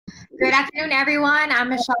Good afternoon, everyone. I'm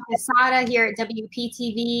Michelle Casada here at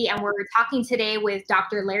WPTV, and we're talking today with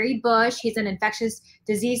Dr. Larry Bush. He's an infectious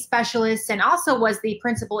disease specialist and also is the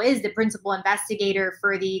principal investigator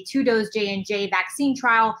for the two-dose J&J vaccine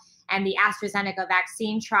trial and the AstraZeneca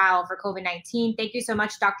vaccine trial for COVID-19. Thank you so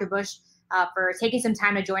much, Dr. Bush, for taking some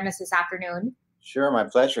time to join us this afternoon. Sure, my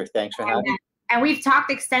pleasure. Thanks for having me. And we've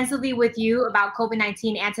talked extensively with you about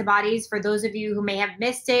COVID-19 antibodies. For those of you who may have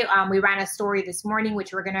missed it, we ran a story this morning,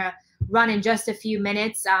 which we're going to run in just a few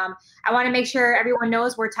minutes. I want to make sure everyone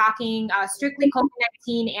knows we're talking strictly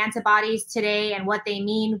COVID-19 antibodies today and what they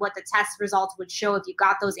mean, what the test results would show if you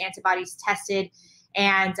got those antibodies tested.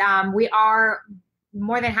 And we are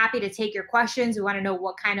more than happy to take your questions. We want to know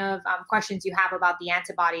what kind of questions you have about the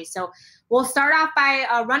antibodies. So we'll start off by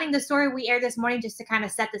running the story we aired this morning just to kind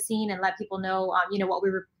of set the scene and let people know, what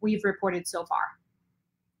we've reported so far.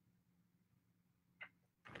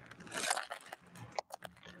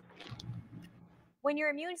 When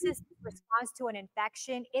your immune system responds to an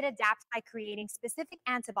infection, it adapts by creating specific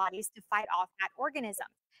antibodies to fight off that organism.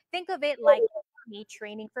 Think of it like an army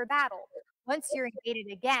training for battle. Once you're invaded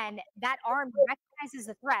again, that army recognizes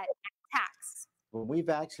the threat and attacks. When we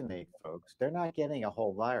vaccinate folks, they're not getting a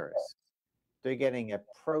whole virus. They're getting a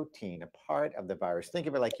protein, a part of the virus. Think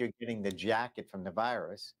of it like you're getting the jacket from the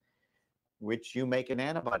virus, which you make an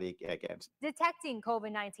antibody against. Detecting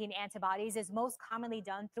COVID-19 antibodies is most commonly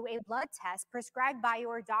done through a blood test prescribed by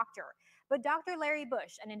your doctor. But Dr. Larry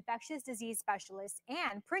Bush, an infectious disease specialist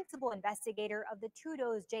and principal investigator of the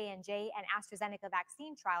two-dose J&J and AstraZeneca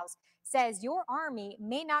vaccine trials, says your army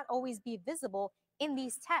may not always be visible in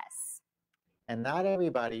these tests. And not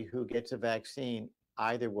everybody who gets a vaccine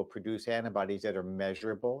either will produce antibodies that are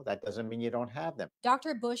measurable. That doesn't mean you don't have them.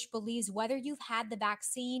 Dr. Bush believes whether you've had the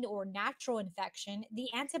vaccine or natural infection, the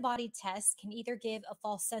antibody test can either give a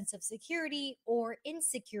false sense of security or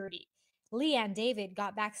insecurity. Leanne David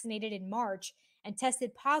got vaccinated in March and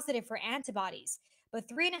tested positive for antibodies, but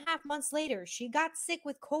 3.5 months later, she got sick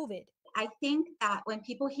with COVID. I think that when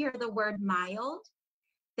people hear the word mild,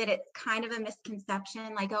 that it's kind of a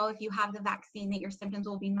misconception, like, oh, if you have the vaccine, that your symptoms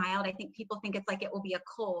will be mild. I think people think it's like it will be a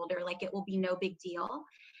cold or like it will be no big deal.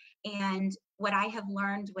 And what I have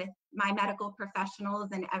learned with my medical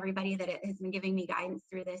professionals and everybody that has been giving me guidance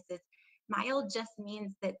through this is mild just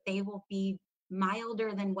means that they will be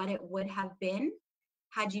milder than what it would have been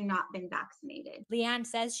had you not been vaccinated. Leanne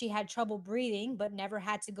says she had trouble breathing but never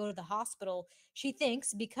had to go to the hospital. She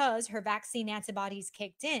thinks because her vaccine antibodies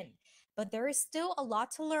kicked in. But there is still a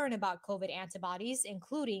lot to learn about COVID antibodies,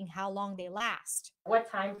 including how long they last.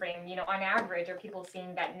 What time frame, on average, are people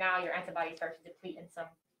seeing that now your antibodies start to deplete in some?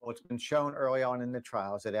 Well, it's been shown early on in the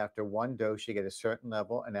trials that after one dose, you get a certain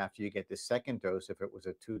level. And after you get the second dose, if it was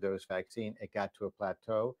a two-dose vaccine, it got to a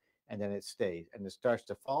plateau and then it stays and it starts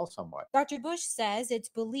to fall somewhat. Dr. Bush says it's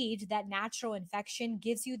believed that natural infection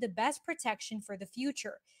gives you the best protection for the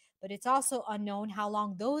future. But it's also unknown how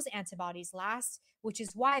long those antibodies last, which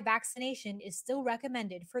is why vaccination is still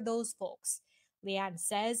recommended for those folks. Leanne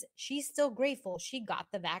says she's still grateful she got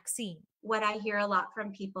the vaccine. What I hear a lot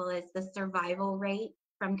from people is the survival rate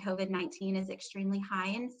from COVID-19 is extremely high,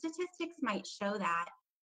 and statistics might show that.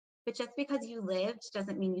 But just because you lived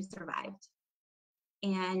doesn't mean you survived.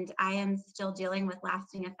 And I am still dealing with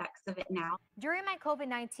lasting effects of it now. During my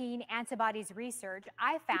COVID-19 antibodies research,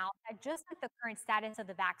 I found that just like the current status of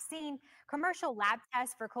the vaccine, commercial lab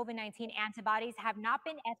tests for COVID-19 antibodies have not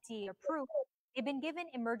been FDA approved. They've been given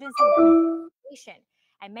emergency authorization,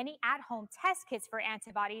 and many at-home test kits for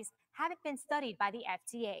antibodies haven't been studied by the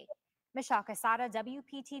FDA. Michelle Casada,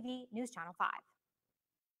 WPTV News Channel 5.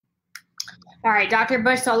 All right, Dr.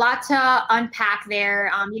 Bush, so a lot to unpack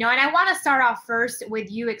there, and I want to start off first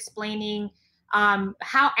with you explaining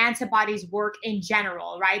how antibodies work in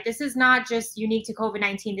general, right? This is not just unique to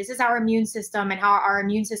COVID-19. This is our immune system and how our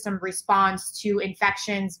immune system responds to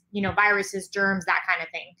infections, viruses, germs, that kind of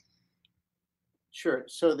thing. Sure.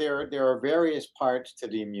 So there are various parts to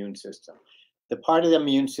the immune system. The part of the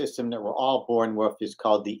immune system that we're all born with is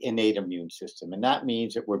called the innate immune system. And that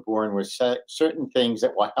means that we're born with certain things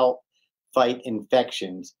that will help fight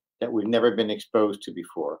infections that we've never been exposed to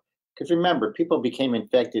before. Because remember, people became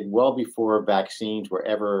infected well before vaccines were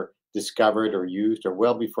ever discovered or used, or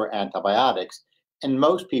well before antibiotics. And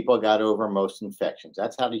most people got over most infections.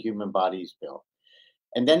 That's how the human body is built.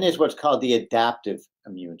 And then there's what's called the adaptive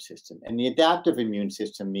immune system. And the adaptive immune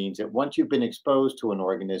system means that once you've been exposed to an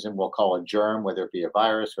organism, we'll call a germ, whether it be a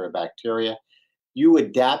virus or a bacteria, you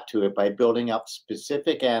adapt to it by building up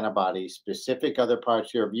specific antibodies, specific other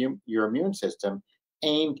parts of your immune system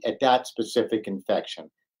aimed at that specific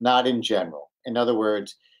infection, not in general. In other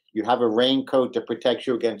words, You have a raincoat that protects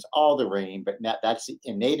you against all the rain, but that's the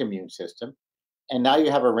innate immune system. And now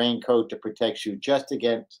you have a raincoat that protects you just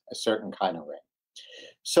against a certain kind of rain.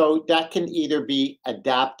 So that can either be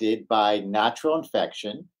adapted by natural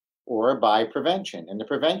infection or by prevention. And the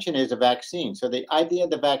prevention is a vaccine. So the idea of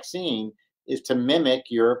the vaccine is to mimic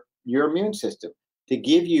your immune system, to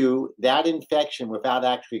give you that infection without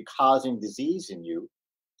actually causing disease in you,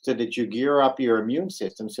 so that you gear up your immune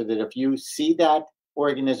system so that if you see that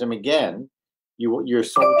organism again, your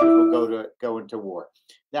soldiers will go into war.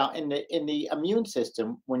 Now, in the immune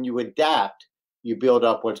system, when you adapt, you build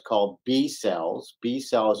up what's called B cells. B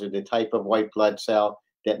cells are the type of white blood cell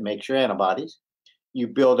that makes your antibodies. You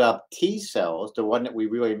build up T cells, the one that we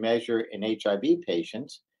really measure in HIV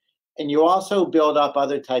patients, and you also build up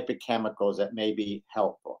other type of chemicals that may be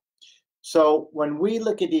helpful. So when we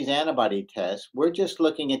look at these antibody tests, we're just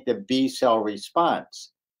looking at the B cell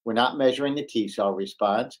response. We're not measuring the T cell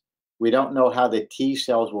response. We don't know how the T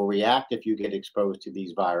cells will react if you get exposed to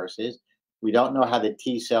these viruses. We don't know how the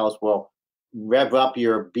T cells will rev up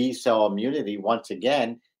your B cell immunity once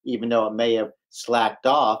again, even though it may have slacked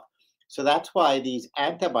off. So that's why these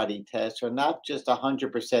antibody tests are not just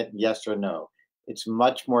 100% yes or no. It's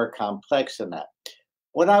much more complex than that.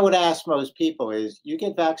 What I would ask most people is, you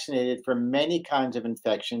get vaccinated for many kinds of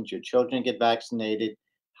infections. Your children get vaccinated.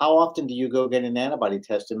 How often do you go get an antibody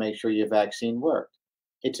test to make sure your vaccine worked?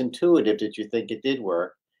 It's intuitive that you think it did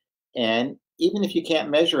work. And even if you can't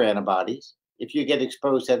measure antibodies, if you get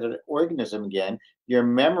exposed to an organism again, your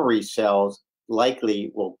memory cells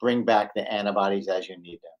likely will bring back the antibodies as you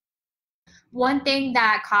need them. One thing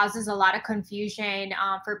that causes a lot of confusion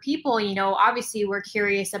for people, obviously we're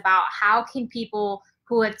curious about how can people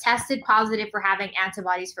who have tested positive for having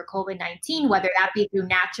antibodies for COVID-19, whether that be through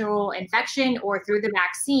natural infection or through the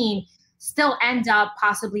vaccine, still end up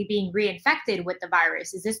possibly being reinfected with the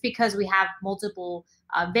virus? Is this because we have multiple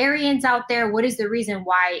variants out there? What is the reason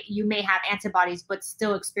why you may have antibodies but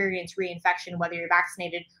still experience reinfection, whether you're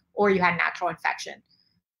vaccinated or you had natural infection?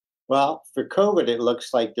 Well, for COVID, it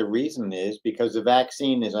looks like the reason is because the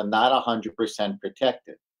vaccine is not 100%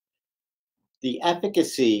 protective. The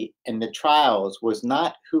efficacy in the trials was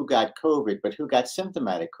not who got COVID, but who got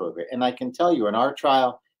symptomatic COVID. And I can tell you, in our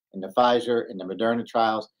trial, in the Pfizer, in the Moderna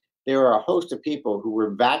trials, there are a host of people who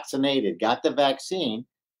were vaccinated, got the vaccine,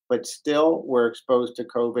 but still were exposed to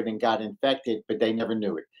COVID and got infected, but they never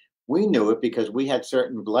knew it. We knew it because we had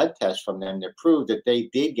certain blood tests from them that proved that they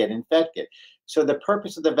did get infected. So the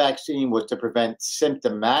purpose of the vaccine was to prevent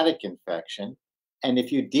symptomatic infection. And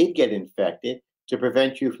if you did get infected, to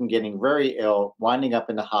prevent you from getting very ill, winding up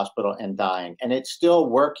in the hospital and dying. And it's still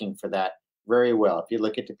working for that very well. If you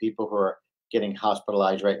look at the people who are getting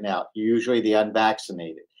hospitalized right now, usually the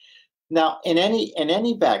unvaccinated. Now, in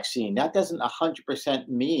any vaccine, that doesn't 100%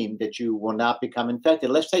 mean that you will not become infected.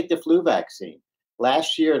 Let's take the flu vaccine.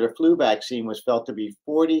 Last year, the flu vaccine was felt to be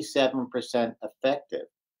 47% effective.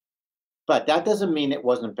 But that doesn't mean it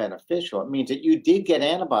wasn't beneficial. It means that you did get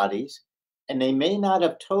antibodies, and they may not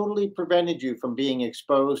have totally prevented you from being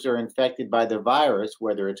exposed or infected by the virus,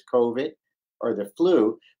 whether it's COVID or the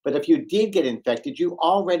flu. But if you did get infected, you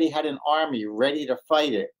already had an army ready to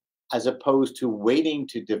fight it, as opposed to waiting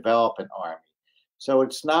to develop an army. So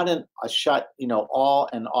it's not a shut, all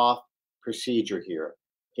and off procedure here.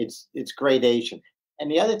 It's gradation. And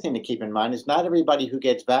the other thing to keep in mind is not everybody who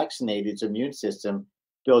gets vaccinated's immune system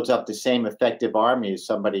builds up the same effective army as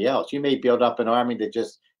somebody else. You may build up an army that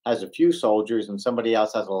just has a few soldiers and somebody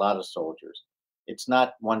else has a lot of soldiers. It's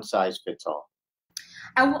not one size fits all.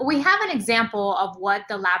 We have an example of what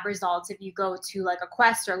the lab results, if you go to like a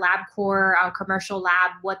Quest or LabCorp commercial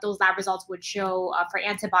lab, what those lab results would show for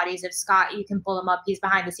antibodies. If Scott, you can pull them up, he's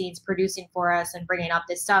behind the scenes producing for us and bringing up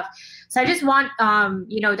this stuff. So I just want,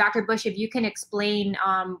 Dr. Bush, if you can explain,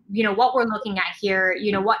 what we're looking at here,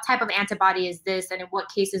 what type of antibody is this, and in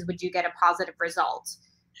what cases would you get a positive result?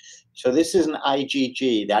 So this is an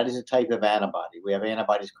IgG. That is a type of antibody. We have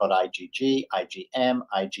antibodies called IgG, IgM,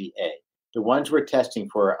 IgA. The ones we're testing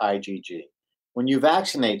for are IgG. When you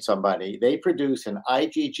vaccinate somebody, they produce an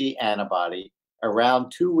IgG antibody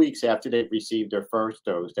around 2 weeks after they've received their first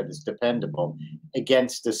dose that is dependable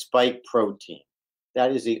against the spike protein.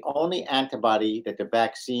 That is the only antibody that the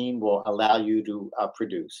vaccine will allow you to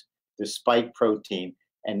produce, the spike protein,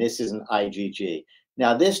 and this is an IgG.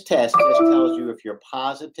 Now, this test just tells you if you're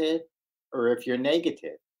positive or if you're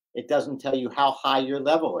negative. It doesn't tell you how high your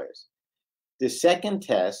level is. The second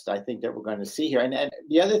test, I think, that we're going to see here, and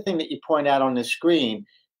the other thing that you point out on the screen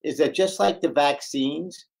is that just like the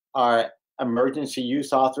vaccines are emergency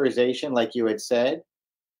use authorization, like you had said,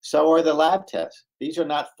 So are the lab tests. These are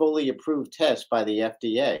not fully approved tests by the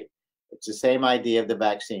FDA. It's the same idea of the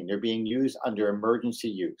vaccine. They're being used under emergency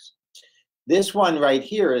use. This one right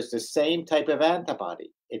here is the same type of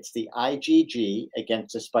antibody. It's the IgG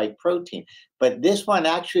against the spike protein. But this one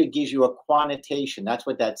actually gives you a quantitation. That's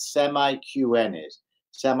what that semi-QN is,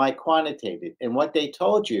 semi-quantitated. And what they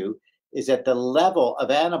told you is that the level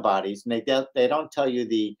of antibodies, and they don't tell you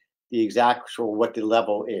the exact what the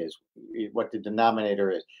level is, what the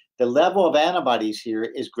denominator is. The level of antibodies here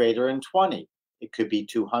is greater than 20. It could be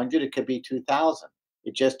 200, it could be 2,000.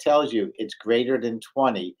 It just tells you it's greater than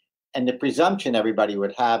 20. And the presumption everybody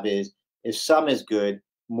would have is if some is good,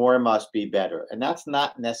 more must be better. And that's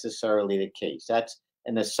not necessarily the case. That's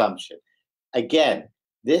an assumption. Again,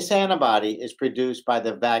 this antibody is produced by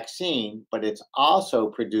the vaccine, but it's also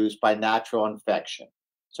produced by natural infection.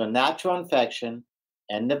 So natural infection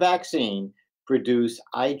and the vaccine produce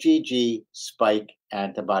IgG spike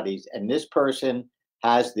antibodies. And this person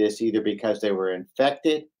has this either because they were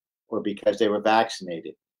infected or because they were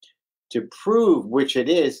vaccinated. To prove which it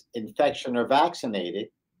is, infection or vaccinated,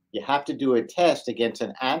 you have to do a test against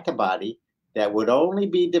an antibody that would only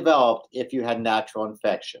be developed if you had natural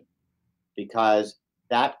infection, because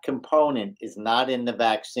that component is not in the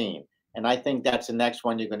vaccine. And I think that's the next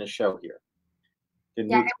one you're going to show here. Yeah, we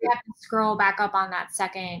have to scroll back up on that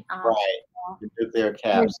second. Right, the nuclear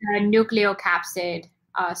capsid. The nucleocapsid,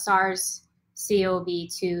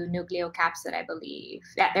 SARS-CoV-2 nucleocapsid, I believe.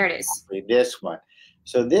 Yeah, there it is. This one.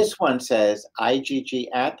 So this one says IgG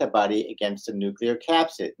antibody against the nuclear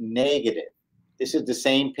capsid, negative. This is the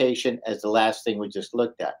same patient as the last thing we just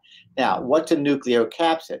looked at. Now, what's a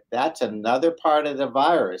nucleocapsid? That's another part of the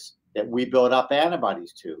virus that we build up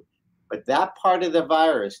antibodies to. But that part of the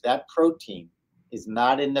virus, that protein, is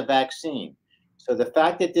not in the vaccine. So the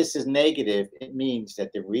fact that this is negative, it means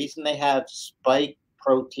that the reason they have spike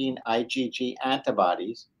protein IgG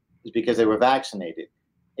antibodies is because they were vaccinated.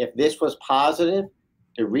 If this was positive,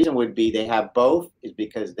 the reason would be they have both is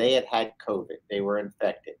because they had COVID. They were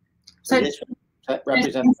infected. So this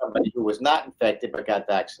represents somebody who was not infected but got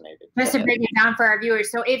vaccinated. Just to break it down for our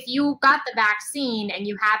viewers. So if you got the vaccine and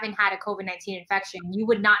you haven't had a COVID-19 infection, you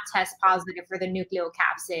would not test positive for the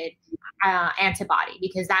nucleocapsid antibody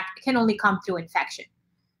because that can only come through infection.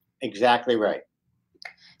 Exactly right.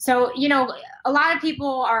 So, a lot of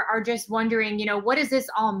people are just wondering, what does this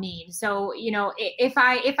all mean? So, if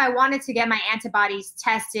I wanted to get my antibodies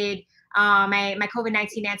tested, my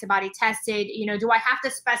COVID-19 antibody tested, do I have to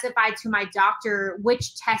specify to my doctor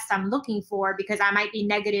which test I'm looking for because I might be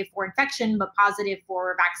negative for infection but positive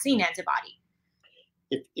for vaccine antibody?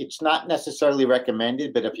 It's not necessarily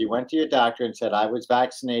recommended, but if you went to your doctor and said, I was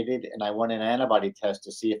vaccinated and I want an antibody test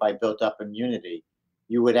to see if I built up immunity,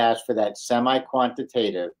 you would ask for that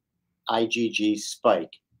semi-quantitative IgG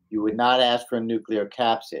spike. You would not ask for a nuclear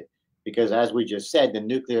capsid because, as we just said, the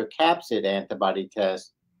nuclear capsid antibody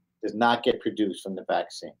test does not get produced from the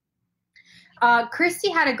vaccine.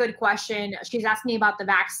 Christy had a good question. She's asking me about the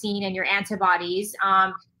vaccine and your antibodies.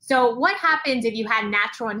 So what happens if you had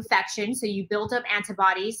natural infection? So you built up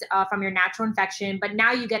antibodies from your natural infection, but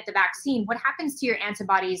now you get the vaccine. What happens to your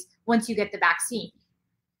antibodies once you get the vaccine?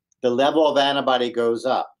 The level of antibody goes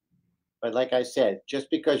up. But like I said,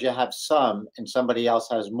 just because you have some and somebody else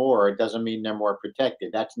has more, it doesn't mean they're more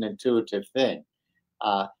protected. That's an intuitive thing.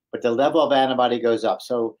 But the level of antibody goes up.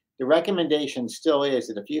 So the recommendation still is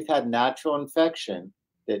that if you've had natural infection,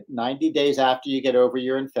 that 90 days after you get over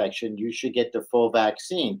your infection, you should get the full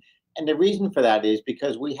vaccine. And the reason for that is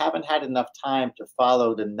because we haven't had enough time to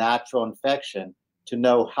follow the natural infection to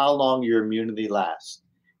know how long your immunity lasts.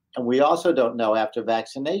 And we also don't know after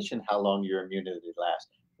vaccination how long your immunity lasts.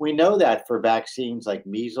 We know that for vaccines like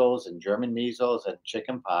measles and German measles and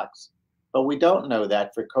chickenpox, but we don't know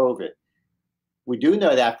that for COVID. We do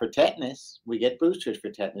know that for tetanus. We get boosters for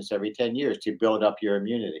tetanus every 10 years to build up your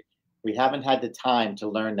immunity. We haven't had the time to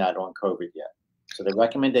learn that on COVID yet. So the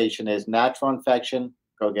recommendation is natural infection,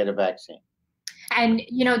 go get a vaccine. And,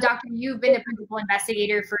 Doctor, you've been the principal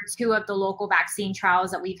investigator for 2 of the local vaccine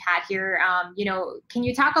trials that we've had here. Can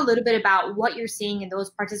you talk a little bit about what you're seeing in those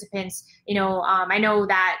participants? I know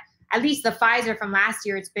that at least the Pfizer from last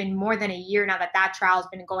year, it's been more than a year now that trial has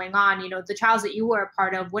been going on. The trials that you were a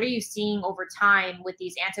part of, what are you seeing over time with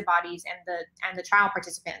these antibodies and the trial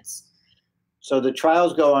participants? So the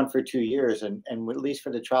trials go on for 2 years, and at least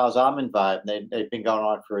for the trials I'm involved, they've been going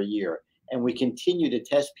on for a year. And we continue to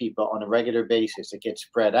test people on a regular basis. It gets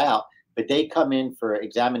spread out, but they come in for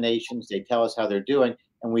examinations. They tell us how they're doing,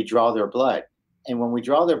 and we draw their blood. And when we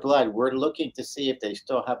draw their blood, we're looking to see if they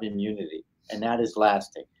still have immunity, and that is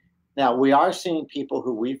lasting. Now, we are seeing people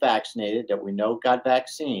who we vaccinated that we know got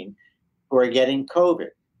vaccine who are getting COVID,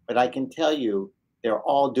 but I can tell you they're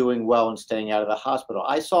all doing well and staying out of the hospital.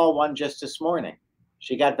 I saw one just this morning.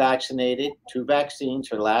 She got vaccinated, 2 vaccines.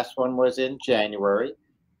 Her last one was in January.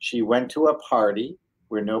 She went to a party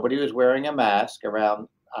where nobody was wearing a mask around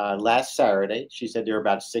last Saturday. She said there were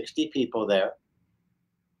about 60 people there.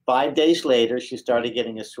 5 days later, she started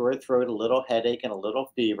getting a sore throat, a little headache, and a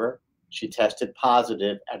little fever. She tested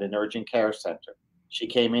positive at an urgent care center. She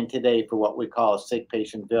came in today for what we call a sick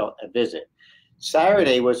patient visit.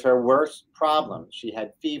 Saturday was her worst problem. She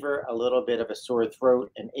had fever, a little bit of a sore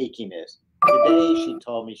throat, and achiness. Today, she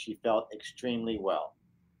told me she felt extremely well.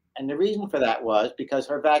 And the reason for that was because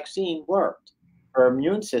her vaccine worked. Her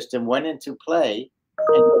immune system went into play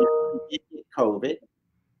and she did get COVID,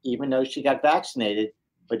 even though she got vaccinated,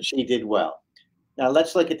 but she did well. Now,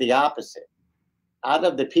 let's look at the opposite. Out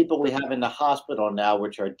of the people we have in the hospital now,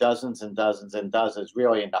 which are dozens and dozens and dozens,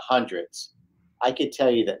 really in the hundreds, I could tell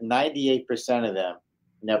you that 98% of them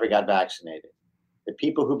never got vaccinated. The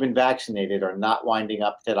people who've been vaccinated are not winding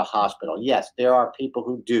up to the hospital. Yes, there are people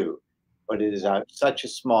who do, but it is such a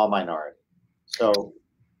small minority. So,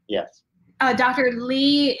 yes. Dr.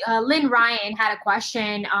 Lynn Ryan had a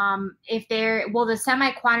question. If there will the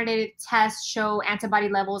semi-quantitative test show antibody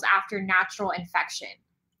levels after natural infection?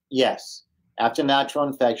 Yes. After natural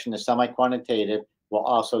infection, the semi-quantitative will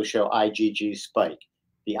also show IgG spike.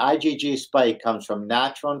 The IgG spike comes from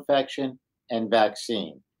natural infection and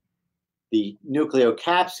vaccine. The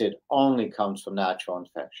nucleocapsid only comes from natural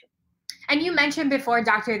infection. And you mentioned before,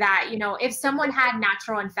 doctor, that, you know, if someone had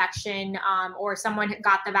natural infection or someone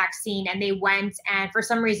got the vaccine and they went and for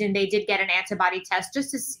some reason they did get an antibody test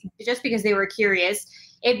just because they were curious,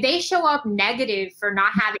 if they show up negative for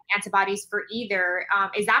not having antibodies for either,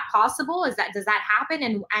 is that possible? Does that happen?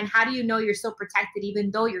 And how do you know you're still protected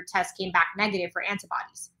even though your test came back negative for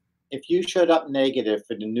antibodies? If you showed up negative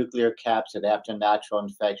for the nucleocapsid after natural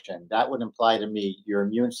infection, that would imply to me your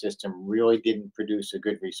immune system really didn't produce a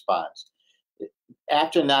good response.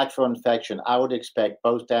 After natural infection, I would expect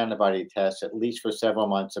both antibody tests, at least for several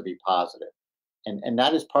months, to be positive. And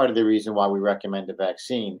that is part of the reason why we recommend the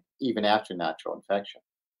vaccine even after natural infection.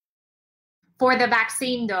 For the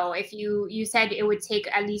vaccine, though, if you said it would take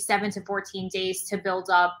at least 7 to 14 days to build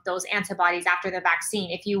up those antibodies after the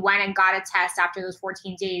vaccine. If you went and got a test after those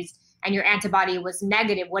 14 days and your antibody was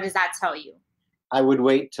negative, what does that tell you? I would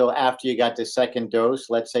wait till after you got the second dose.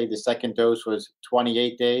 Let's say the second dose was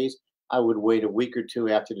 28 days. I would wait a week or two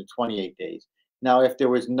after the 28 days. Now, if there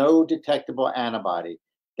was no detectable antibody,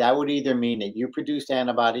 that would either mean that you produced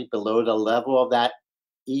antibody below the level of that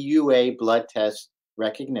EUA blood test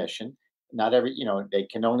recognition. Not every, they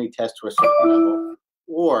can only test to a certain level,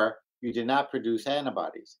 or you did not produce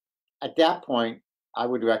antibodies. At that point, I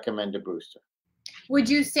would recommend a booster. Would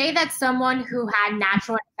you say that someone who had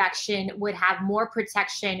natural infection would have more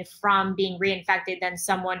protection from being reinfected than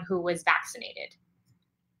someone who was vaccinated?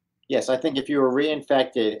 Yes, I think if you were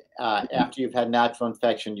reinfected after you've had natural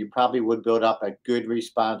infection, you probably would build up a good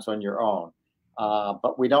response on your own.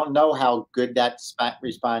 But we don't know how good that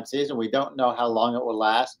response is, and we don't know how long it will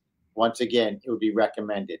last. Once again, it would be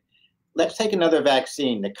recommended. Let's take another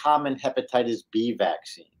vaccine, the common hepatitis B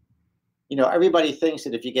vaccine. Everybody thinks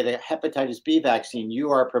that if you get a hepatitis B vaccine,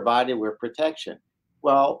 you are provided with protection.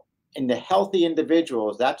 Well, in the healthy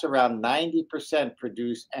individuals, that's around 90%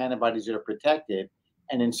 produce antibodies that are protected.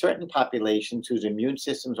 And in certain populations whose immune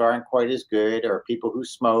systems aren't quite as good, or people who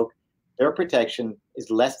smoke, their protection is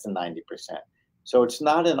less than 90%. So it's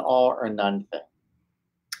not an all or none thing.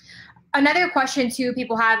 Another question too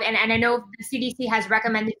people have, and I know the CDC has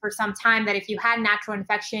recommended for some time that if you had natural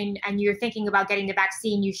infection and you're thinking about getting the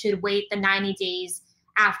vaccine, you should wait the 90 days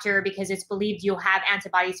after because it's believed you'll have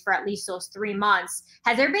antibodies for at least those 3 months.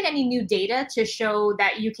 Has there been any new data to show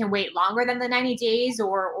that you can wait longer than the 90 days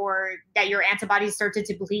or that your antibodies start to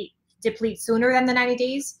deplete sooner than the 90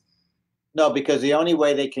 days? No, because the only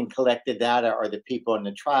way they can collect the data are the people in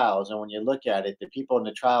the trials. And when you look at it, the people in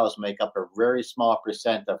the trials make up a very small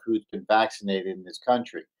percent of who's been vaccinated in this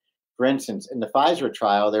country. For instance, in the Pfizer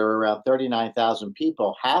trial, there were around 39,000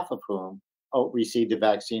 people, half of whom received the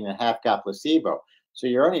vaccine and half got placebo. So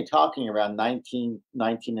you're only talking around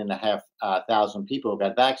 19,500 people who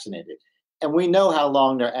got vaccinated. And we know how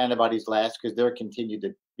long their antibodies last because they're continued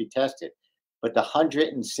to be tested. But the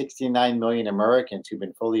 169 million Americans who've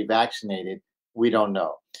been fully vaccinated, we don't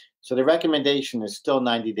know. So the recommendation is still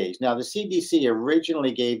 90 days. Now, the CDC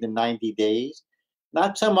originally gave the 90 days,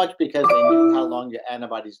 not so much because they knew how long your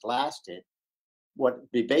antibodies lasted.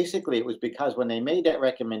 Basically, it was because when they made that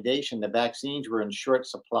recommendation, the vaccines were in short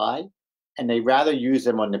supply. and they rather use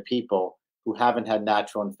them on the people who haven't had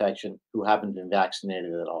natural infection, who haven't been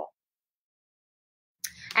vaccinated at all.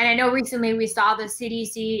 And I know recently we saw the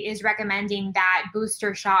CDC is recommending that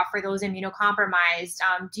booster shot for those immunocompromised.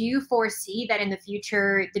 Do you foresee that in the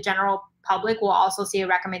future, the general public will also see a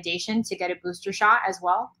recommendation to get a booster shot as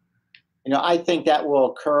well? I think that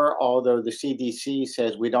will occur, although the CDC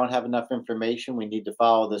says we don't have enough information. We need to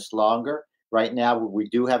follow this longer. Right now, we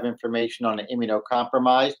do have information on the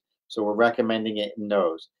immunocompromised, so we're recommending it in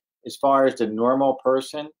those. As far as the normal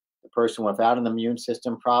person, the person without an immune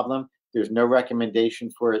system problem, there's no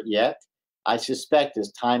recommendation for it yet. I suspect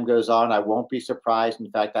as time goes on, I won't be surprised.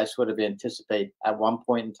 In fact, I sort of anticipate at one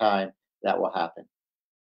point in time that will happen.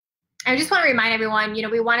 I just want to remind everyone,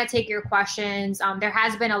 we want to take your questions. There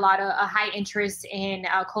has been a lot of a high interest in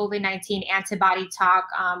COVID-19 antibody talk.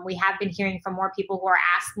 We have been hearing from more people who are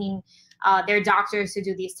asking their doctors to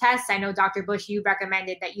do these tests. I know, Dr. Bush, you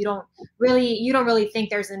recommended that you don't really think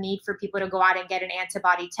there's a need for people to go out and get an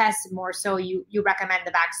antibody test. More so, you recommend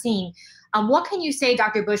the vaccine. What can you say,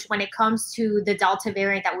 Dr. Bush, when it comes to the Delta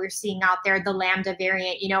variant that we're seeing out there, the Lambda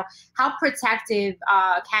variant? How protective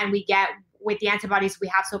can we get with the antibodies we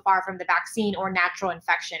have so far from the vaccine or natural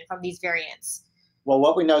infection from these variants? Well,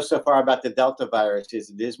 what we know so far about the Delta virus is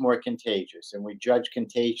it is more contagious, and we judge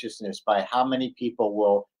contagiousness by how many people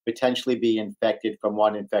will potentially be infected from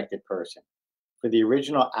one infected person. For the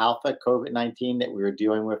original Alpha COVID-19 that we were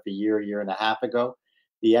dealing with a year and a half ago,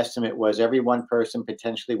 the estimate was every one person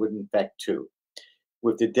potentially would infect 2.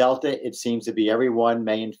 With the Delta, it seems to be every one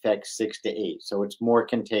may infect 6 to 8, so it's more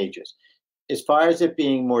contagious. As far as it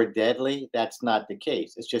being more deadly, that's not the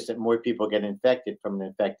case. It's just that more people get infected from an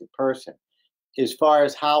infected person. As far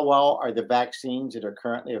as how well are the vaccines that are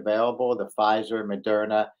currently available, the Pfizer,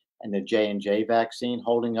 Moderna, and the J&J vaccine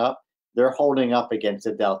holding up, they're holding up against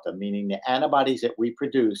the Delta, meaning the antibodies that we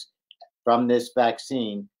produce from this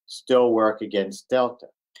vaccine still work against Delta.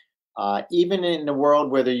 Even in the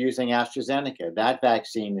world where they're using AstraZeneca, that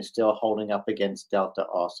vaccine is still holding up against Delta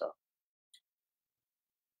also.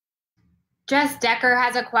 Jess Decker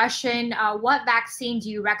has a question. What vaccine do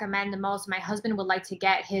you recommend the most? My husband would like to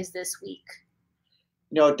get his this week.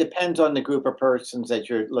 It depends on the group of persons that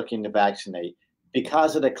you're looking to vaccinate.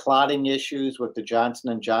 Because of the clotting issues with the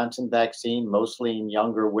Johnson & Johnson vaccine, mostly in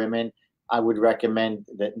younger women, I would recommend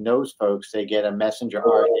that in those folks, they get a messenger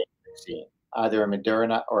RNA vaccine, either a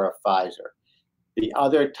Moderna or a Pfizer. The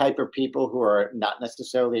other type of people who are not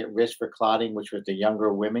necessarily at risk for clotting, which was the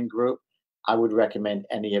younger women group, I would recommend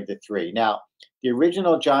any of the 3. Now, the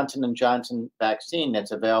original Johnson & Johnson vaccine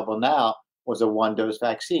that's available now was a 1-dose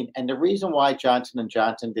vaccine. And the reason why Johnson &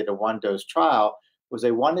 Johnson did a 1-dose trial was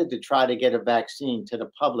they wanted to try to get a vaccine to the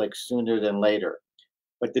public sooner than later.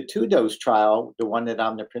 But the 2-dose trial, the one that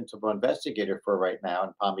I'm the principal investigator for right now in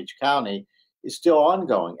Palm Beach County, is still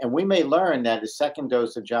ongoing. And we may learn that a 2nd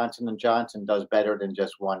dose of Johnson & Johnson does better than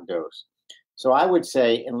just 1 dose. So I would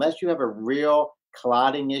say, unless you have a real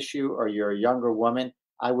clotting issue or you're a younger woman,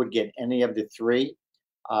 I would get any of the 3.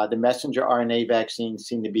 The messenger RNA vaccines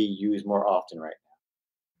seem to be used more often right now.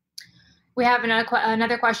 We have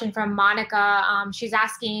another question from Monica. She's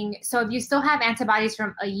asking, so if you still have antibodies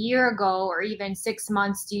from a year ago or even 6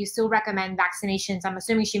 months, do you still recommend vaccinations? I'm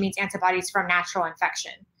assuming she means antibodies from natural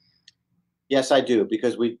infection. Yes, I do,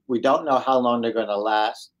 because we don't know how long they're going to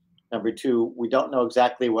last. Number 2, we don't know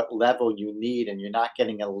exactly what level you need, and you're not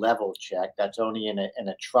getting a level check. That's only in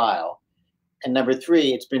a trial. And number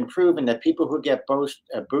 3, it's been proven that people who get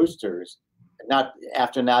boosters, not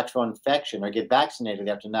after natural infection, or get vaccinated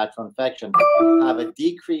after natural infection, have a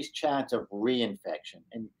decreased chance of reinfection.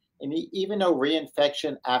 And even though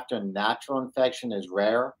reinfection after natural infection is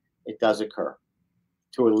rare, it does occur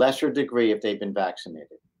to a lesser degree if they've been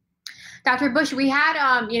vaccinated. Dr. Bush, we had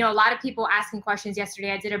a lot of people asking questions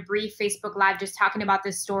yesterday. I did a brief Facebook Live just talking about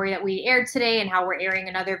this story that we aired today and how we're airing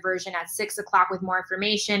another version at 6 o'clock with more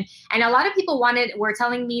information. And a lot of people were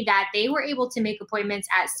telling me that they were able to make appointments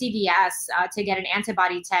at CVS to get an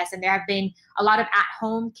antibody test. And there have been a lot of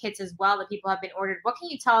at-home kits as well that people have been ordered. What can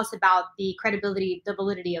you tell us about the credibility, the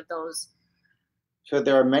validity of those? So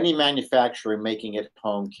there are many manufacturers making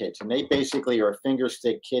at-home kits, and they basically are finger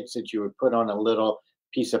stick kits that you would put on a little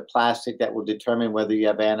piece of plastic that will determine whether you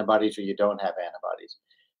have antibodies or you don't have antibodies.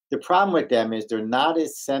 The problem with them is they're not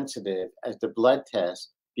as sensitive as the blood tests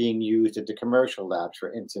being used at the commercial labs,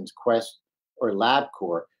 for instance, Quest or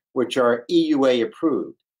LabCorp, which are EUA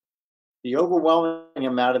approved. The overwhelming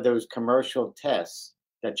amount of those commercial tests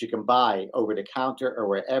that you can buy over the counter or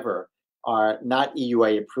wherever are not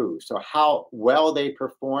EUA approved. So how well they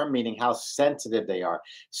perform, meaning how sensitive they are.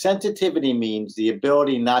 Sensitivity means the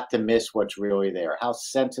ability not to miss what's really there. How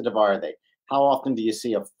sensitive are they? How often do you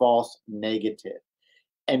see a false negative?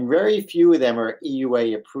 And very few of them are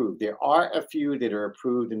EUA approved. There are a few that are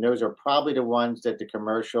approved, and those are probably the ones that the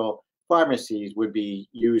commercial pharmacies would be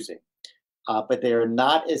using. But they are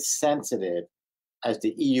not as sensitive as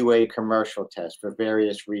the EUA commercial test for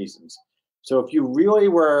various reasons. So if you really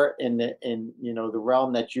were in the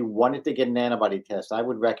realm that you wanted to get an antibody test, I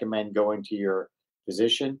would recommend going to your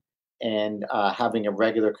physician and having a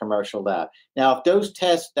regular commercial lab. Now, if those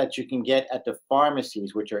tests that you can get at the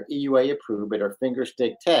pharmacies, which are EUA approved but are finger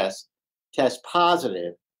stick tests, test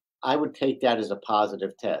positive, I would take that as a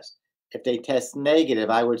positive test. If they test negative,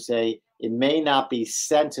 I would say it may not be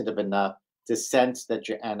sensitive enough to sense that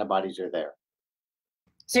your antibodies are there.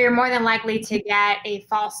 So you're more than likely to get a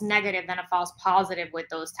false negative than a false positive with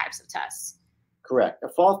those types of tests. Correct. A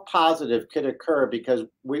false positive could occur because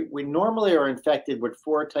we normally are infected with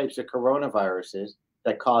 4 types of coronaviruses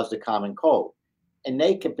that cause the common cold, and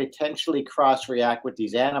they could potentially cross-react with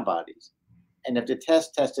these antibodies. And if the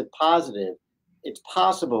test tested positive, it's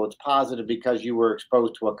possible it's positive because you were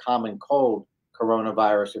exposed to a common cold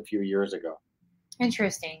coronavirus a few years ago.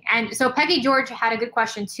 Interesting. And so Peggy George had a good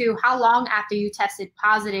question too. How long after you tested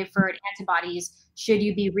positive for antibodies should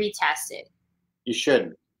you be retested? You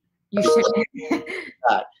shouldn't. You should.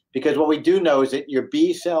 Because what we do know is that your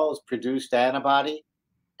B cells produced antibody,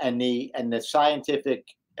 and the scientific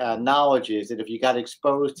knowledge is that if you got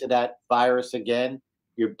exposed to that virus again,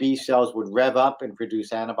 your B cells would rev up and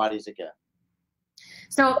produce antibodies again.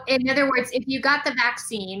 So in other words, if you got the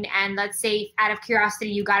vaccine and let's say out of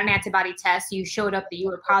curiosity, you got an antibody test, you showed up that you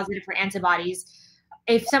were positive for antibodies.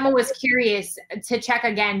 If someone was curious to check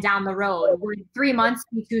again down the road, would 3 months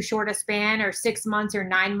be too short a span, or 6 months or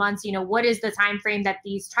 9 months? What is the time frame that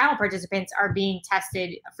these trial participants are being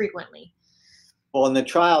tested frequently? Well, in the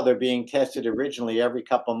trial, they're being tested originally every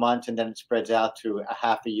couple of months, and then it spreads out to a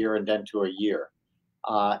half a year and then to a year.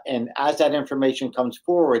 And as that information comes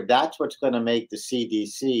forward, that's what's going to make the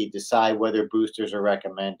CDC decide whether boosters are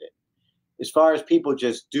recommended. As far as people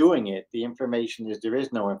just doing it, the information is there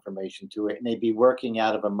is no information to it, and they'd be working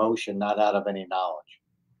out of emotion, not out of any knowledge.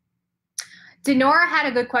 Denora had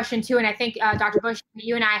a good question too, and I think Dr. Bush,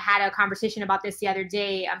 you and I had a conversation about this the other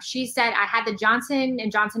day. She said, I had the Johnson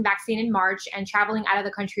 & Johnson vaccine in March and traveling out of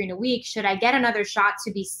the country in a week. Should I get another shot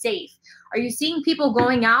to be safe? Are you seeing people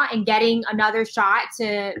going out and getting another shot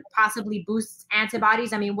to possibly boost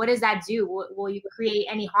antibodies? I mean, what does that do? Will you create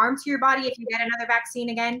any harm to your body if you get another vaccine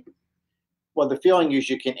again? Well, the feeling is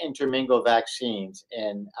you can intermingle vaccines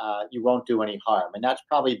and you won't do any harm. And that's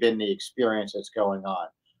probably been the experience that's going on.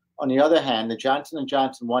 On the other hand, the Johnson &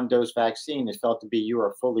 Johnson one-dose vaccine is felt to be you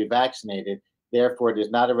are fully vaccinated. Therefore, it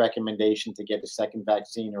is not a recommendation to get a second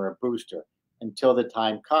vaccine or a booster until the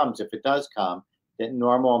time comes, if it does come, that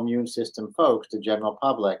normal immune system folks, the general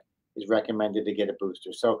public, is recommended to get a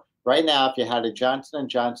booster. So right now, if you had a Johnson &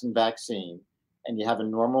 Johnson vaccine and you have a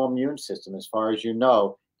normal immune system, as far as you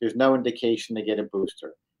know, there's no indication to get a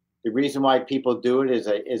booster. The reason why people do it is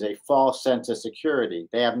a false sense of security.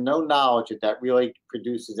 They have no knowledge that really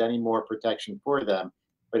produces any more protection for them,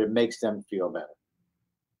 but it makes them feel better.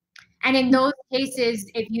 And in those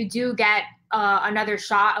cases, if you do get another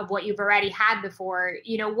shot of what you've already had before,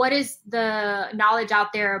 what is the knowledge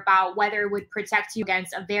out there about whether it would protect you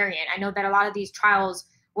against a variant? I know that a lot of these trials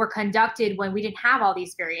were conducted when we didn't have all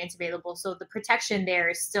these variants available, so the protection there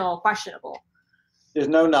is still questionable. There's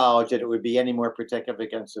no knowledge that it would be any more protective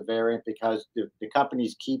against a variant because the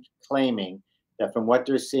companies keep claiming that from what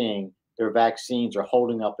they're seeing, their vaccines are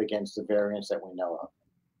holding up against the variants that we know of.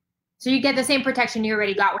 So you get the same protection you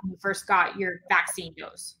already got when you first got your vaccine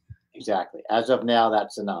dose. Exactly. As of now,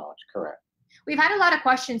 that's the knowledge. Correct. We've had a lot of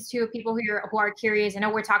questions too, people who are curious. I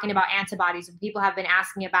know we're talking about antibodies, and people have been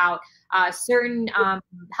asking about certain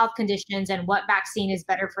health conditions and what vaccine is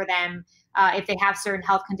better for them if they have certain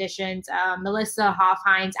health conditions. Melissa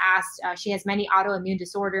Hoff-Hines asked, she has many autoimmune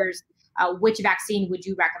disorders. Which vaccine would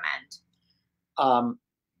you recommend?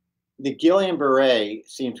 The Guillain-Barré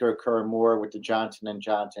seems to occur more with the Johnson &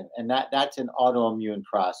 Johnson, and that's an autoimmune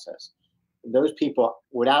process. Those people,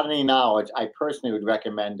 without any knowledge, I personally would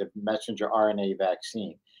recommend a messenger RNA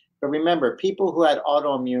vaccine. But remember, people who had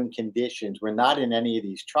autoimmune conditions were not in any of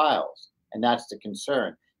these trials, and that's the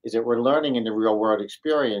concern, is that we're learning in the real world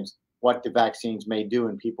experience what the vaccines may do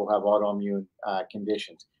in people who have autoimmune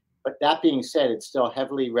conditions. But that being said, it's still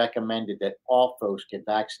heavily recommended that all folks get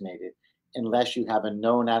vaccinated unless you have a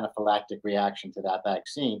known anaphylactic reaction to that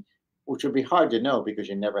vaccine, which would be hard to know because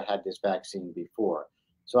you never had this vaccine before.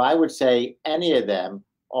 So I would say any of them,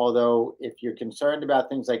 although if you're concerned about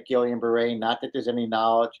things like Guillain-Barré, not that there's any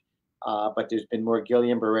knowledge, but there's been more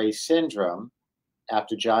Guillain-Barré syndrome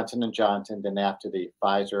after Johnson & Johnson than after the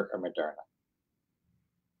Pfizer or Moderna.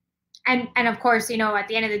 And of course, you know, at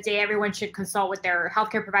the end of the day, everyone should consult with their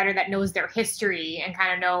healthcare provider that knows their history and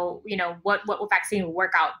kind of know, you know, what vaccine will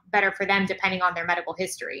work out better for them depending on their medical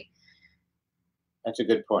history. That's a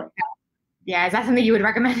good point. Yeah, is that something you would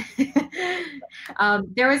recommend?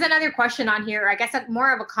 There was another question on here, I guess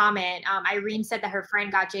more of a comment. Irene said that her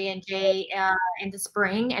friend got J&J in the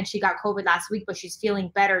spring and she got COVID last week, but she's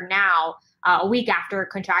feeling better now, a week after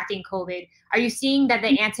contracting COVID. Are you seeing that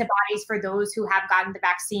the antibodies for those who have gotten the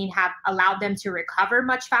vaccine have allowed them to recover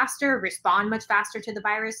much faster, respond much faster to the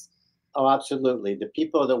virus? Oh, absolutely. The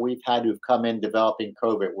people that we've had who've come in developing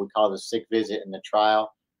COVID, we call the sick visit in the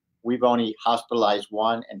trial. We've only hospitalized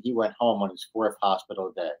one, and he went home on his 4th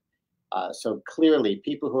hospital day. So clearly,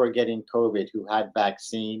 people who are getting COVID who had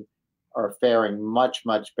vaccine are faring much,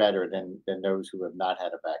 much better than those who have not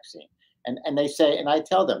had a vaccine. And they say, and I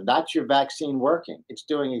tell them, that's your vaccine working. It's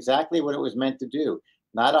doing exactly what it was meant to do.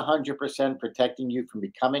 Not 100% protecting you from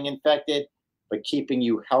becoming infected, but keeping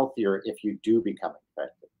you healthier if you do become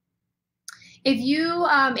infected. If you,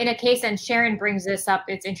 in a case, and Sharon brings this up,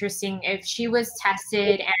 it's interesting, if she was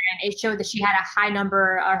tested and it showed that she had a high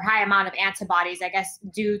number or high amount of antibodies, I guess,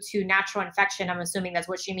 due to natural infection, I'm assuming that's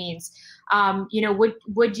what she means. You know,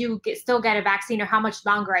 would you still get a vaccine, or how much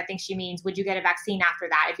longer, I think she means, would you get a vaccine after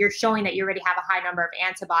that? If you're showing that you already have a high number of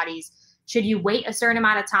antibodies, should you wait a certain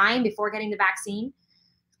amount of time before getting the vaccine?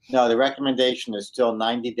 No, the recommendation is still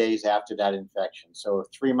 90 days after that infection. So if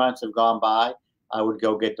 3 months have gone by, I would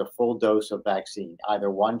go get the full dose of vaccine,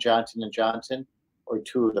 either 1 Johnson & Johnson or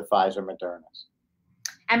 2 of the Pfizer Modernas.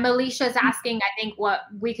 And Melisha's asking, I think what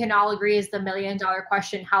we can all agree is the $1 million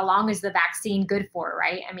question: how long is the vaccine good for,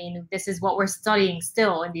 right? I mean, this is what we're studying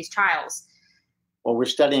still in these trials. Well, we're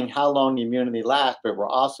studying how long the immunity lasts, but we're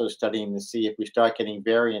also studying to see if we start getting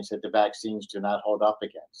variants that the vaccines do not hold up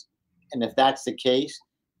against. And if that's the case,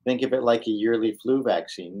 think of it like a yearly flu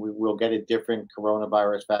vaccine. We will get a different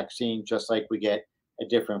coronavirus vaccine, just like we get a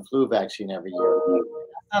different flu vaccine every year.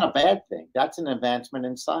 That's not a bad thing. That's an advancement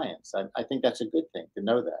in science. I think that's a good thing to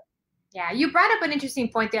know that. Yeah, you brought up an interesting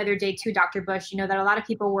point the other day too, Dr. Bush, you know, that a lot of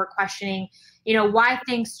people were questioning, you know, why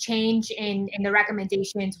things change in the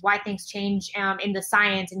recommendations, why things change in the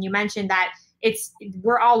science. And you mentioned that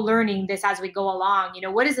we're all learning this as we go along. You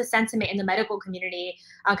know, what is the sentiment in the medical community?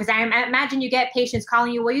 Because I imagine you get patients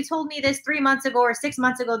calling you, well, you told me this 3 months ago or 6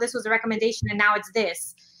 months ago, this was a recommendation, and now it's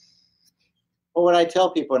this. Well, what I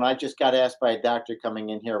tell people, and I just got asked by a doctor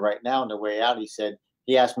coming in here right now on the way out,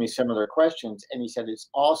 he asked me similar questions, and he said, it's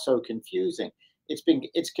also confusing.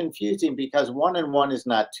 It's confusing because 1 and 1 is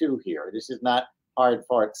not 2 here. This is not hard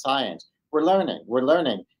fought science. We're learning,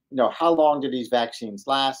 you know, how long do these vaccines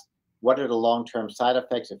last? What are the long-term side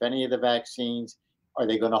effects, if any, of the vaccines? Are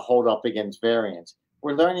they going to hold up against variants?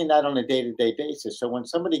 We're learning that on a day-to-day basis. So when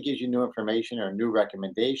somebody gives you new information or a new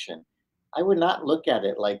recommendation, I would not look at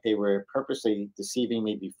it like they were purposely deceiving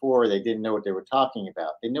me before. They didn't know what they were talking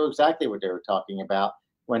about. They knew exactly what they were talking about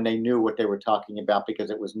when they knew what they were talking about because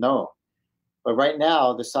it was known. But right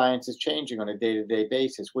now, the science is changing on a day-to-day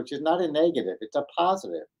basis, which is not a negative. It's a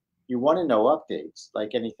positive. You want to know updates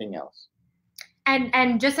like anything else.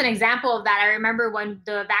 And just an example of that, I remember when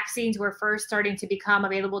the vaccines were first starting to become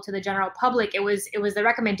available to the general public, it was the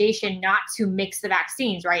recommendation not to mix the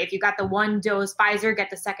vaccines, right? If you got the 1 dose Pfizer, get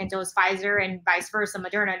the 2nd dose Pfizer, and vice versa,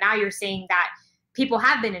 Moderna. Now you're saying that people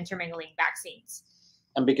have been intermingling vaccines.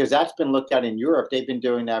 And because that's been looked at in Europe, they've been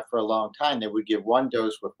doing that for a long time. They would give 1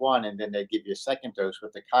 dose with one, and then they'd give you a 2nd dose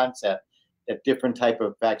with the concept that different type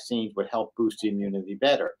of vaccines would help boost the immunity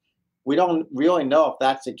better. We don't really know if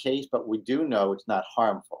that's the case, but we do know it's not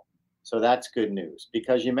harmful. So that's good news,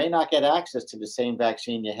 because you may not get access to the same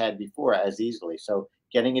vaccine you had before as easily. So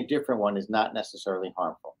getting a different one is not necessarily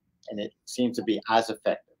harmful, and it seems to be as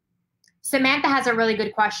effective. Samantha has a really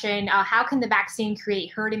good question. How can the vaccine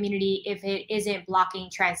create herd immunity if it isn't blocking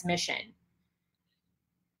transmission?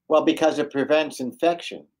 Well, because it prevents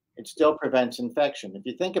infection. It still prevents infection. If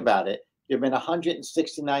you think about it, there have been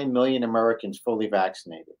 169 million Americans fully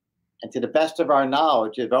vaccinated. And to the best of our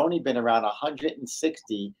knowledge, there have only been around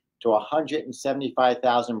 160 to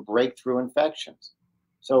 175,000 breakthrough infections.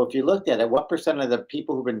 So if you looked at it, what percent of the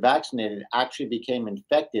people who've been vaccinated actually became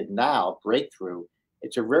infected now, breakthrough?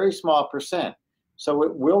 It's a very small percent. So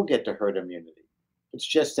it will get to herd immunity. It's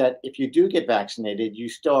just that if you do get vaccinated, you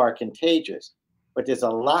still are contagious. But there's a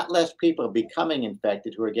lot less people becoming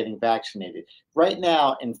infected who are getting vaccinated. Right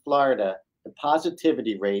now in Florida, the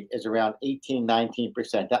positivity rate is around 18,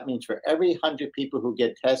 19%. That means for every 100 people who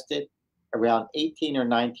get tested, around 18 or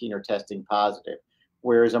 19 are testing positive.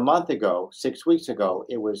 Whereas a month ago, 6 weeks ago,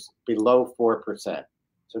 it was below 4%.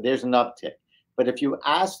 So there's an uptick. But if you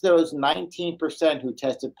ask those 19% who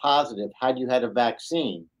tested positive, had you had a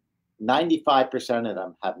vaccine, 95% of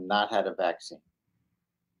them have not had a vaccine.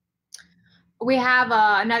 We have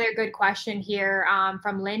another good question here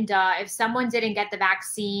from Linda. If someone didn't get the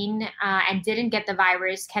vaccine and didn't get the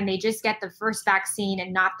virus, can they just get the first vaccine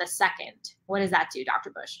and not the second? What does that do,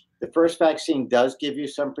 Dr. Bush? The first vaccine does give you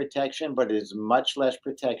some protection, but it is much less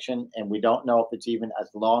protection, and we don't know if it's even as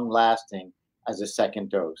long lasting as a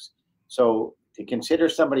second dose. So to consider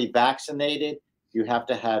somebody vaccinated, you have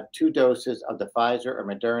to have 2 doses of the Pfizer or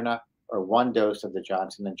Moderna or 1 dose of the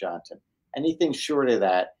Johnson & Johnson. Anything short of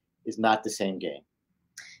that is not the same game.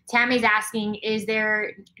 Tammy's asking,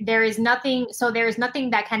 there is nothing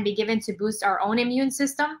that can be given to boost our own immune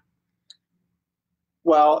system?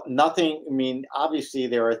 Well, nothing. I mean, obviously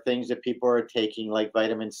there are things that people are taking like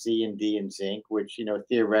vitamin C and D and zinc, which,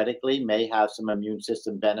 theoretically may have some immune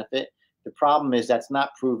system benefit. The problem is that's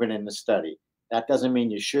not proven in the study. That doesn't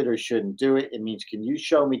mean you should or shouldn't do it. It means, can you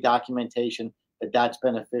show me documentation that that's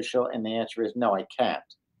beneficial? And the answer is no, I can't.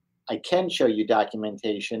 I can show you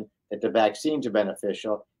documentation that the vaccines are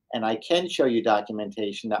beneficial, and I can show you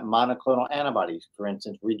documentation that monoclonal antibodies, for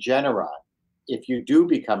instance, Regeneron, if you do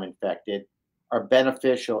become infected, are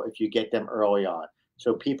beneficial if you get them early on.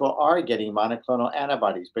 So people are getting monoclonal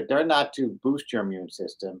antibodies, but they're not to boost your immune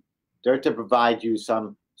system. They're to provide you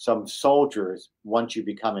some soldiers once you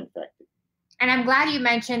become infected. And I'm glad you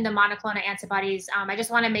mentioned the monoclonal antibodies. I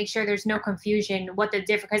just want to make sure there's no confusion what the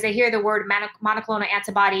difference, because I hear the word monoclonal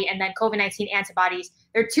antibody and then COVID-19 antibodies.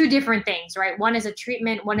 They're 2 different things, right? One is a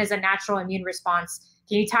treatment, one is a natural immune response.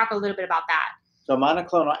 Can you talk a little bit about that? So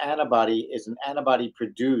monoclonal antibody is an antibody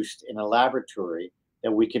produced in a laboratory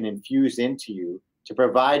that we can infuse into you to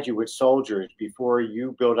provide you with soldiers before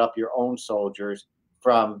you build up your own soldiers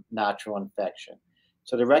from natural infection.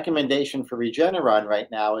 So the recommendation for Regeneron right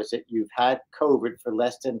now is that you've had COVID for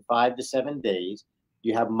less than 5 to 7 days.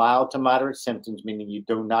 You have mild to moderate symptoms, meaning you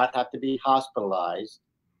do not have to be hospitalized,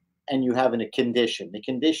 and you have a condition. The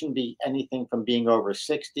condition be anything from being over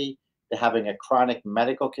 60 to having a chronic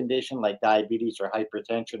medical condition like diabetes or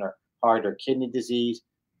hypertension or heart or kidney disease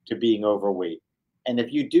to being overweight. And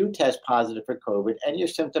if you do test positive for COVID and you're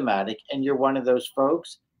symptomatic and you're one of those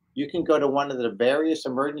folks, you can go to one of the various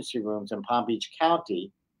emergency rooms in Palm Beach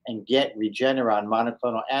County and get Regeneron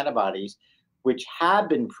monoclonal antibodies, which have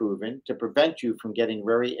been proven to prevent you from getting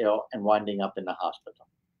very ill and winding up in the hospital.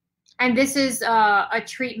 And this is a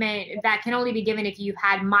treatment that can only be given if you've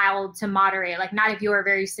had mild to moderate, like not if you are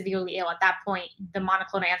very severely ill. At that point, the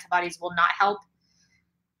monoclonal antibodies will not help.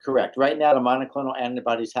 Correct. Right now, the monoclonal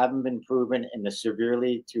antibodies haven't been proven in the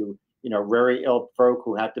severely to very ill folk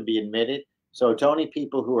who have to be admitted. So it's only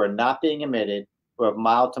people who are not being admitted, who have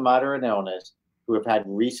mild to moderate illness, who have had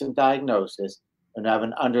recent diagnosis, and have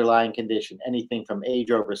an underlying condition, anything from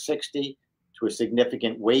age over 60 to a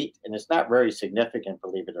significant weight, and it's not very significant,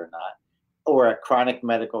 believe it or not, or a chronic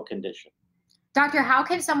medical condition. Doctor, how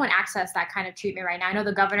can someone access that kind of treatment right now? I know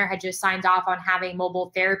the governor had just signed off on having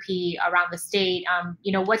mobile therapy around the state.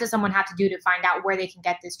 What does someone have to do to find out where they can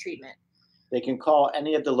get this treatment? They can call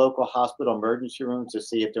any of the local hospital emergency rooms to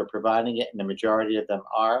see if they're providing it, and the majority of them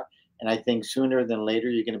are. And I think sooner than later,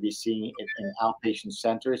 you're going to be seeing it in outpatient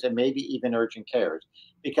centers and maybe even urgent cares,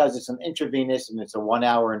 because it's an intravenous and it's a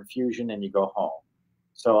 1-hour infusion and you go home.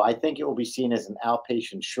 So I think it will be seen as an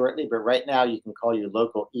outpatient shortly. But right now, you can call your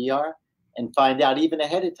local ER and find out even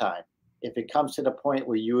ahead of time if it comes to the point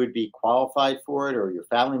where you would be qualified for it, or your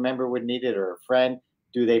family member would need it, or a friend.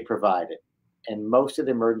 Do they provide it? And most of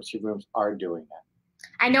the emergency rooms are doing that.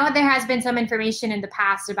 I know there has been some information in the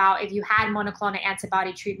past about if you had monoclonal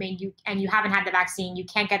antibody treatment and you haven't had the vaccine, you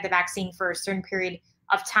can't get the vaccine for a certain period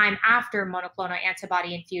of time after monoclonal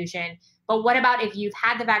antibody infusion. But what about if you've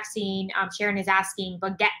had the vaccine, Sharon is asking,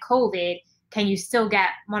 but get COVID, can you still get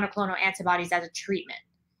monoclonal antibodies as a treatment?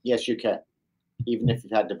 Yes, you can. Even if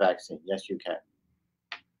you've had the vaccine, yes, you can.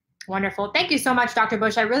 Wonderful. Thank you so much, Dr.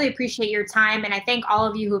 Bush. I really appreciate your time. And I thank all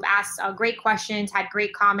of you who've asked great questions, had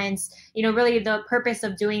great comments. Really the purpose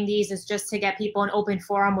of doing these is just to get people an open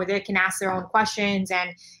forum where they can ask their own questions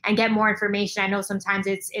and get more information. I know sometimes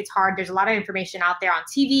it's hard. There's a lot of information out there on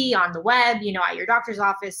TV, on the web, at your doctor's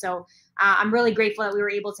office. So I'm really grateful that we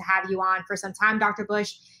were able to have you on for some time, Dr.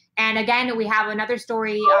 Bush. And again, we have another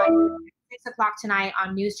story 6 o'clock tonight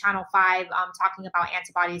on News Channel 5 talking about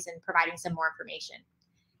antibodies and providing some more information.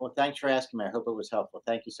 Well, thanks for asking me. I hope it was helpful.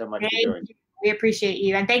 Thank you so much for doing it. We appreciate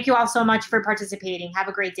you. And thank you all so much for participating. Have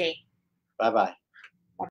a great day. Bye-bye.